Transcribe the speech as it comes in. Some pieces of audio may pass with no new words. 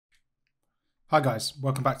Hi guys,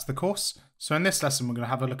 welcome back to the course. So in this lesson, we're going to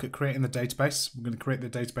have a look at creating the database. We're going to create the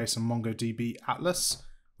database on MongoDB Atlas.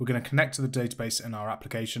 We're going to connect to the database in our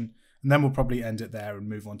application, and then we'll probably end it there and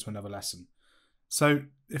move on to another lesson. So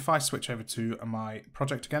if I switch over to my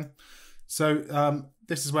project again. So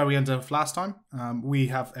this is where we ended up last time. We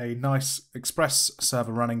have a nice Express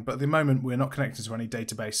server running, but at the moment we're not connected to any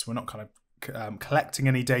database. We're not kind of collecting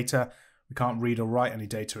any data. We can't read or write any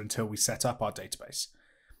data until we set up our database.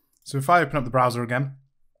 So if I open up the browser again,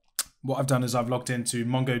 what I've done is I've logged into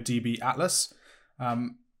MongoDB Atlas.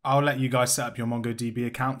 I'll let you guys set up your MongoDB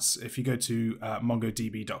accounts. If you go to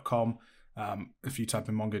mongodb.com, if you type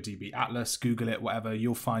in MongoDB Atlas, Google it, whatever,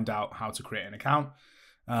 you'll find out how to create an account.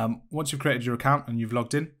 Once you've created your account and you've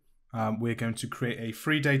logged in, we're going to create a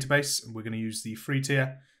free database. We're going to use the free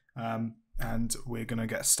tier, and we're going to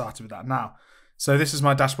get started with that now. So this is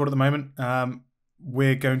my dashboard at the moment.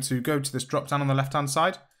 We're going to go to this drop down on the left-hand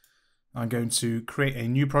side. I'm going to create a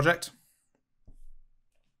new project.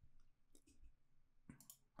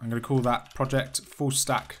 I'm going to call that project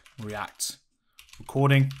Fullstack React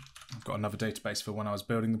Recording. I've got another database for when I was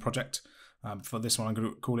building the project. For this one, I'm going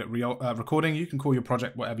to call it recording. You can call your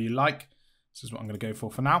project whatever you like. This is what I'm going to go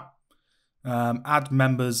for now. Add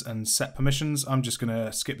members and set permissions. I'm just going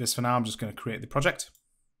to skip this for now. I'm just going to create the project.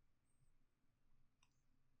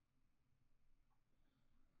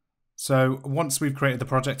 So once we've created the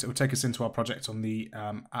project, it will take us into our project on the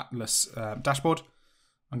Atlas dashboard.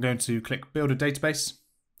 I'm going to click Build a Database.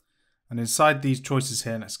 And inside these choices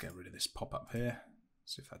here, let's get rid of this pop-up here.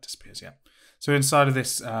 See if that disappears. Yeah. So inside of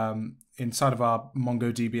this, inside of our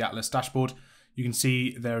MongoDB Atlas dashboard, you can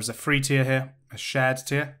see there is a free tier here, a shared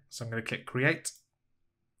tier. So I'm going to click Create.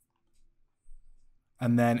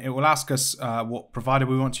 And then it will ask us what provider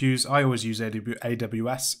we want to use. I always use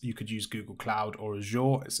AWS. You could use Google Cloud or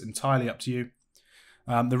Azure. It's entirely up to you.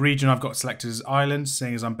 The region I've got selected is Ireland,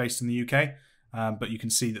 seeing as I'm based in the UK. But you can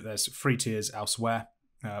see that there's free tiers elsewhere.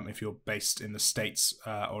 If you're based in the States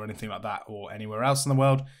or anything like that, or anywhere else in the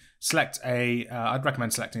world, I'd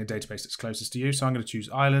recommend selecting a database that's closest to you. So I'm going to choose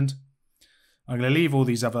Ireland. I'm going to leave all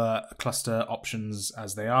these other cluster options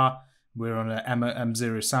as they are. We're on an Emmet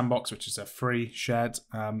M0 sandbox, which is a free shared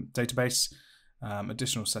database.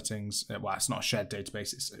 Additional settings, well, it's not a shared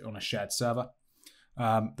database, it's on a shared server.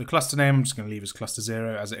 The cluster name, I'm just going to leave as cluster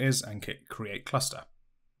 0 as it is and click create cluster.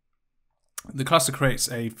 The cluster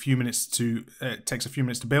takes a few minutes to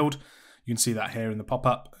build. You can see that here in the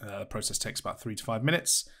pop-up. The process takes about 3 to 5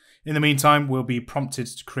 minutes. In the meantime, we'll be prompted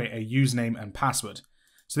to create a username and password.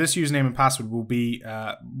 So this username and password will be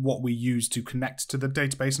what we use to connect to the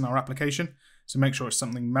database in our application. So make sure it's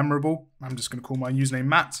something memorable. I'm just going to call my username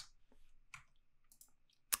Matt.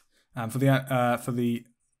 And for the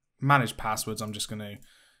managed passwords, I'm just going to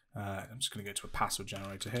go to a password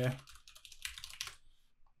generator here.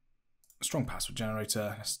 A strong password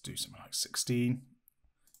generator. Let's do something like 16.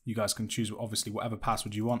 You guys can choose obviously whatever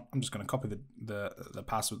password you want. I'm just going to copy the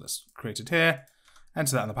password that's created here,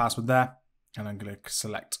 enter that in the password there. And I'm going to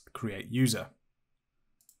select Create User.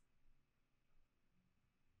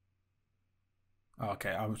 Okay,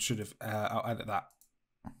 I'll edit that.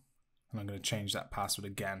 And I'm going to change that password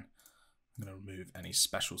again. I'm going to remove any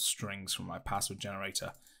special strings from my password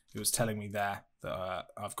generator. It was telling me there that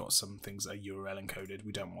I've got some things that are URL encoded.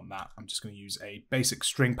 We don't want that. I'm just going to use a basic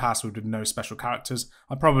string password with no special characters.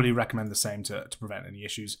 I'd probably recommend the same to prevent any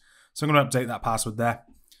issues. So I'm going to update that password there.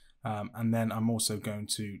 And then I'm also going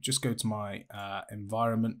to just go to my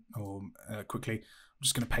environment quickly. I'm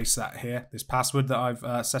just going to paste that here, this password that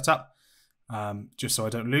I've set up, just so I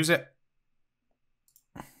don't lose it.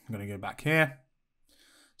 I'm going to go back here.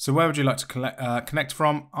 So where would you like to connect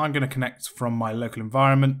from? I'm going to connect from my local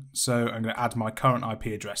environment. So I'm going to add my current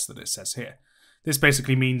IP address that it says here. This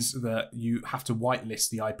basically means that you have to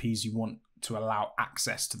whitelist the IPs you want to allow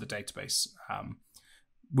access to the database.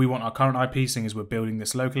 We want our current IP, seeing as we're building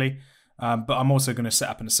this locally. But I'm also going to set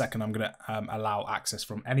up in a second, I'm going to allow access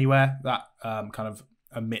from anywhere. That kind of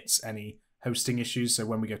omits any hosting issues. So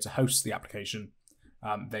when we go to host the application,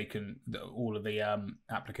 all of the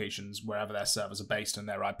applications, wherever their servers are based and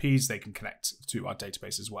their IPs, they can connect to our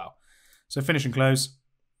database as well. So finish and close.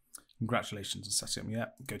 Congratulations on setting them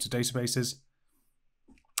up. Go to databases.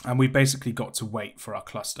 And we've basically got to wait for our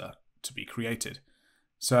cluster to be created.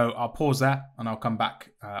 So I'll pause there and I'll come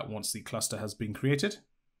back once the cluster has been created.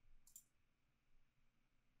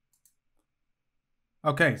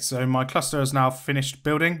 Okay, so my cluster is now finished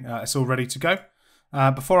building. It's all ready to go.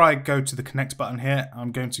 Before I go to the connect button here,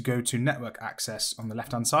 I'm going to go to network access on the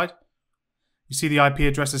left-hand side. You see the IP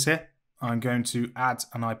addresses here. I'm going to add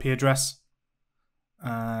an IP address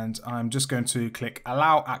and I'm just going to click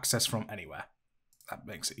allow access from anywhere. that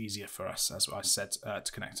makes it easier for us, as I said,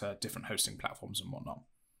 to connect to different hosting platforms and whatnot.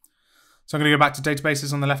 So I'm going to go back to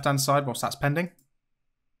databases on the left-hand side whilst that's pending.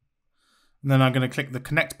 And then I'm going to click the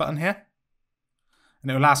connect button here. And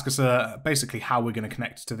it will ask us basically how we're going to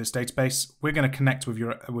connect to this database. We're going to connect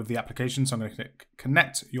with the application. So I'm going to click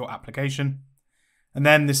connect your application. And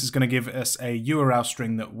then this is going to give us a URL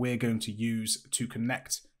string that we're going to use to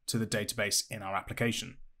connect to the database in our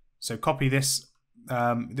application. So copy this,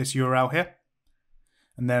 this URL here.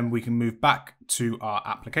 And then we can move back to our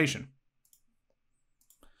application.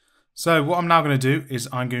 So what I'm now going to do is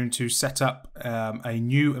I'm going to set up a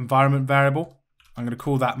new environment variable. I'm going to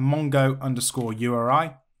call that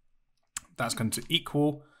Mongo_URI. That's going to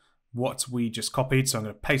equal what we just copied. So I'm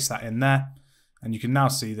going to paste that in there. And you can now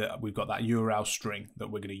see that we've got that URL string that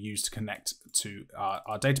we're going to use to connect to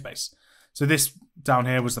our database. So this down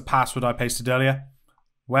here was the password I pasted earlier.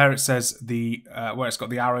 Where it says where it's got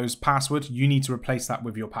the arrows password, you need to replace that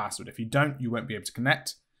with your password. If you don't, you won't be able to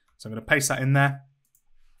connect. So I'm going to paste that in there.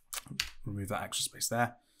 Remove that extra space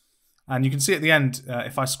there. And you can see at the end,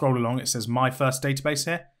 if I scroll along, it says my first database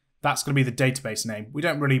here. That's going to be the database name. We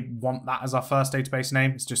don't really want that as our first database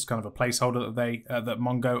name. It's just kind of a placeholder that that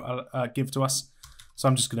Mongo give to us. So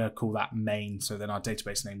I'm just going to call that main. So then our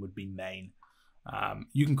database name would be main.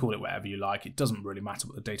 You can call it whatever you like. It doesn't really matter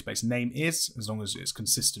what the database name is, as long as it's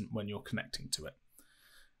consistent when you're connecting to it.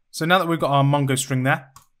 So now that we've got our Mongo string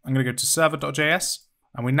there, I'm going to go to server.js,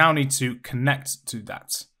 and we now need to connect to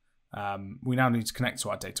that. We now need to connect to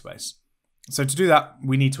our database. So to do that,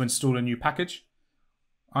 we need to install a new package.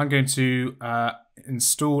 I'm going to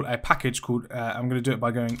install a package called, I'm going to do it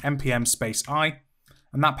by going npm -i,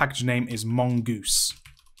 and that package name is Mongoose.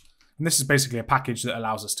 And this is basically a package that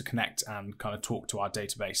allows us to connect and kind of talk to our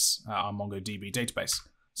database, our MongoDB database.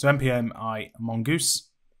 So npm I mongoose,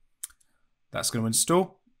 that's going to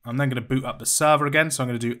install. I'm then going to boot up the server again. So I'm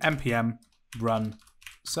going to do npm run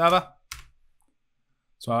server.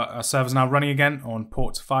 So our server's now running again on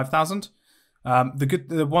port 5000.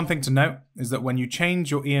 The one thing to note is that when you change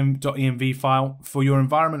your .env file, for your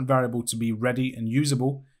environment variable to be ready and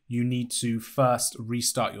usable, you need to first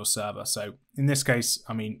restart your server. So in this case,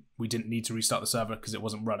 I mean, we didn't need to restart the server because it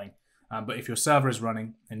wasn't running. But if your server is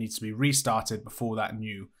running, it needs to be restarted before that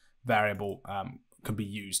new variable can be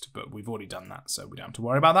used. But we've already done that, so we don't have to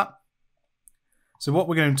worry about that. So what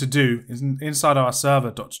we're going to do is inside our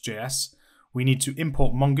server.js, we need to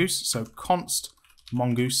import Mongoose. So const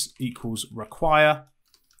mongoose equals require,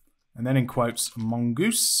 and then in quotes,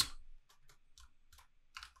 mongoose.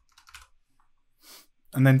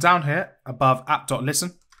 And then down here above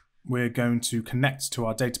app.listen, we're going to connect to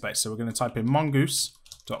our database. So we're going to type in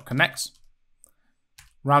mongoose.connect,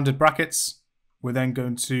 rounded brackets. We're then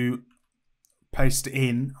going to paste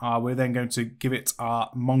in we're then going to give it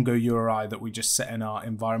our Mongo URI that we just set in our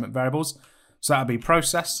environment variables. So that'll be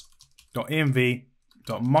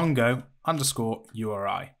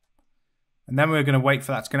process.env.mongo_URI. And then we're going to wait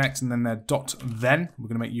for that to connect, and then we're going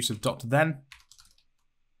to make use of .then.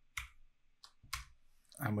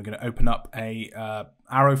 And we're going to open up a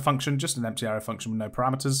arrow function, just an empty arrow function with no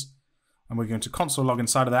parameters. And we're going to console log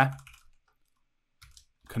inside of there,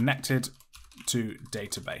 connected to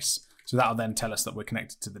database. So that'll then tell us that we're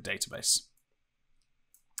connected to the database.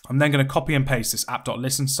 I'm then going to copy and paste this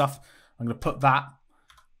app.listen stuff. I'm going to put that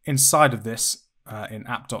inside of this in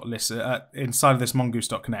app.listen, inside of this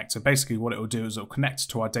mongoose.connect. So basically what it will do is it will connect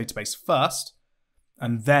to our database first,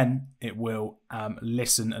 and then it will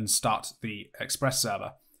listen and start the Express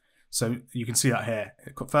server. So you can see that here.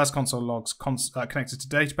 First console logs connected to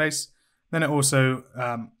database. Then it also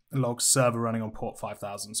logs server running on port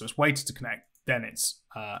 5000. So it's waited to connect. Then it's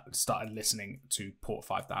started listening to port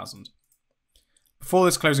 5000. Before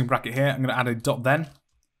this closing bracket here, I'm going to add a .then.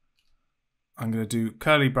 I'm going to do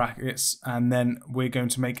curly brackets, and then we're going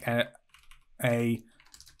to make not a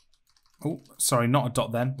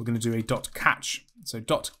 .then. We're going to do a .catch. So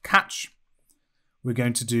 .catch, we're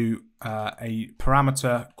going to do a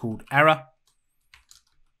parameter called error.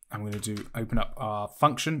 I'm going to open up our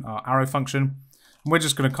function, our arrow function, and we're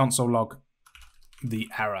just going to console log the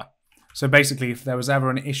error. So basically, if there was ever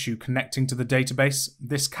an issue connecting to the database,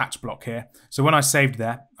 this catch block here. So when I saved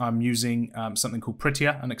there, I'm using something called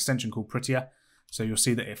Prettier, an extension called Prettier. So you'll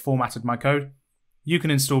see that it formatted my code. You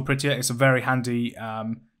can install Prettier. It's a very handy.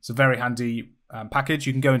 Package.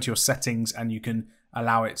 You can go into your settings and you can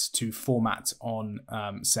allow it to format on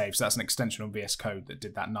save. So that's an extension on VS Code that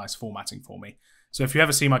did that nice formatting for me. So if you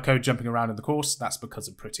ever see my code jumping around in the course, that's because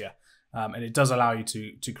of Prettier. And it does allow you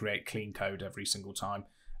to create clean code every single time.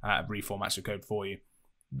 Reformats your code for you.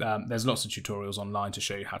 There's lots of tutorials online to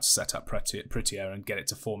show you how to set up Prettier and get it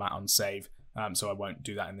to format on save so I won't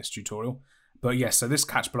do that in this tutorial. But yes, so this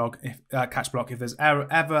catch block, if there's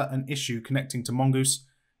ever an issue connecting to Mongoose,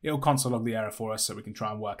 it'll console log the error for us so we can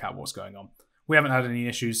try and work out what's going on. We haven't had any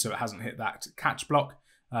issues, so it hasn't hit that catch block,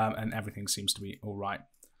 and everything seems to be all right.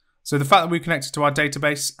 So the fact that we've connected to our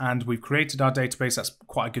database and we've created our database, that's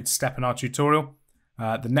quite a good step in our tutorial.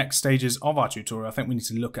 The next stages of our tutorial, I think we need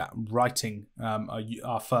to look at writing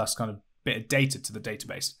our first kind of bit of data to the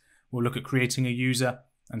database. We'll look at creating a user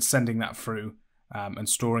and sending that through and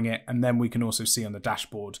storing it. And then we can also see on the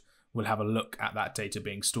dashboard, we'll have a look at that data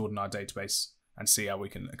being stored in our database and see how we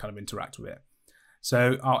can kind of interact with it.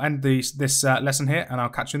 So I'll end this lesson here and I'll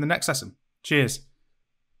catch you in the next lesson. Cheers.